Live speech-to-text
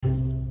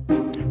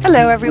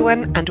Hello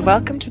everyone and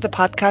welcome to the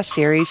podcast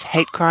series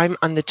Hate Crime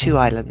on the Two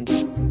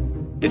Islands.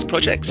 This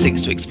project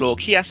seeks to explore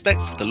key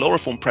aspects of the law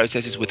reform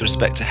processes with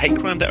respect to hate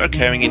crime that are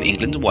occurring in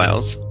England and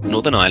Wales,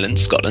 Northern Ireland,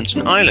 Scotland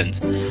and Ireland.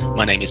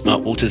 My name is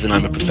Mark Walters and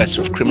I'm a Professor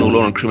of Criminal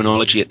Law and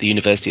Criminology at the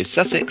University of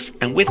Sussex,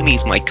 and with me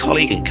is my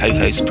colleague and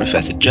co-host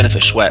Professor Jennifer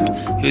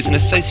Schwepp, who is an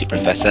Associate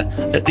Professor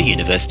at the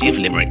University of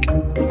Limerick.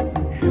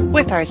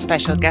 With our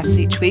special guests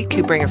each week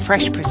who bring a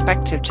fresh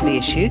perspective to the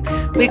issue,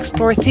 we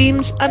explore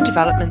themes and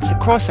developments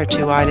across our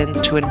two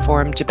islands to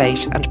inform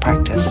debate and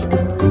practice.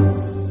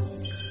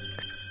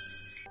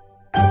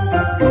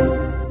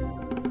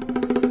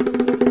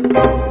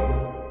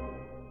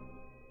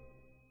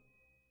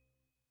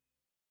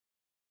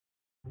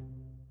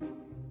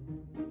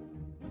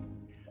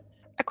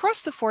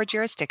 Across the four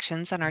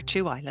jurisdictions on our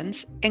two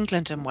islands,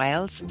 England and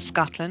Wales,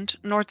 Scotland,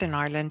 Northern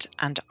Ireland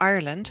and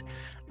Ireland,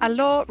 a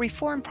law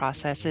reform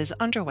process is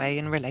underway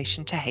in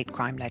relation to hate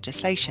crime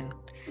legislation.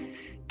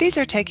 These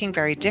are taking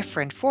very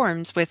different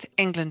forms, with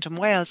England and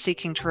Wales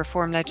seeking to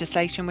reform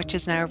legislation which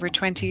is now over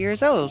 20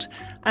 years old,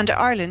 and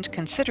Ireland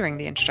considering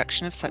the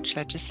introduction of such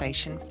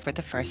legislation for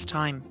the first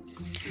time.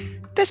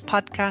 This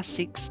podcast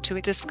seeks to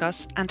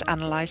discuss and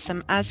analyse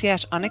some as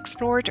yet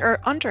unexplored or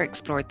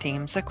underexplored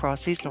themes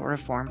across these law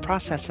reform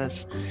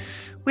processes.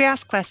 We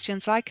ask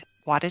questions like,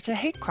 what is a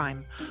hate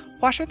crime?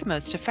 What are the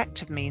most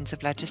effective means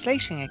of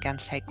legislating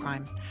against hate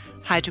crime?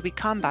 How do we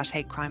combat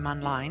hate crime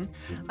online?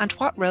 And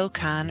what role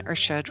can or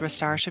should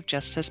restorative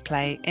justice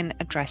play in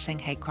addressing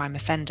hate crime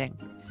offending?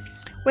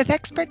 With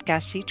expert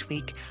guests each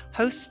week,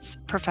 hosts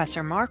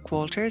Professor Mark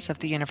Walters of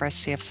the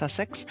University of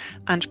Sussex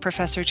and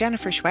Professor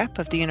Jennifer Schwepp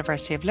of the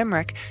University of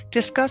Limerick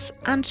discuss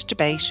and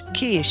debate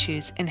key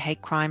issues in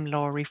hate crime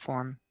law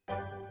reform.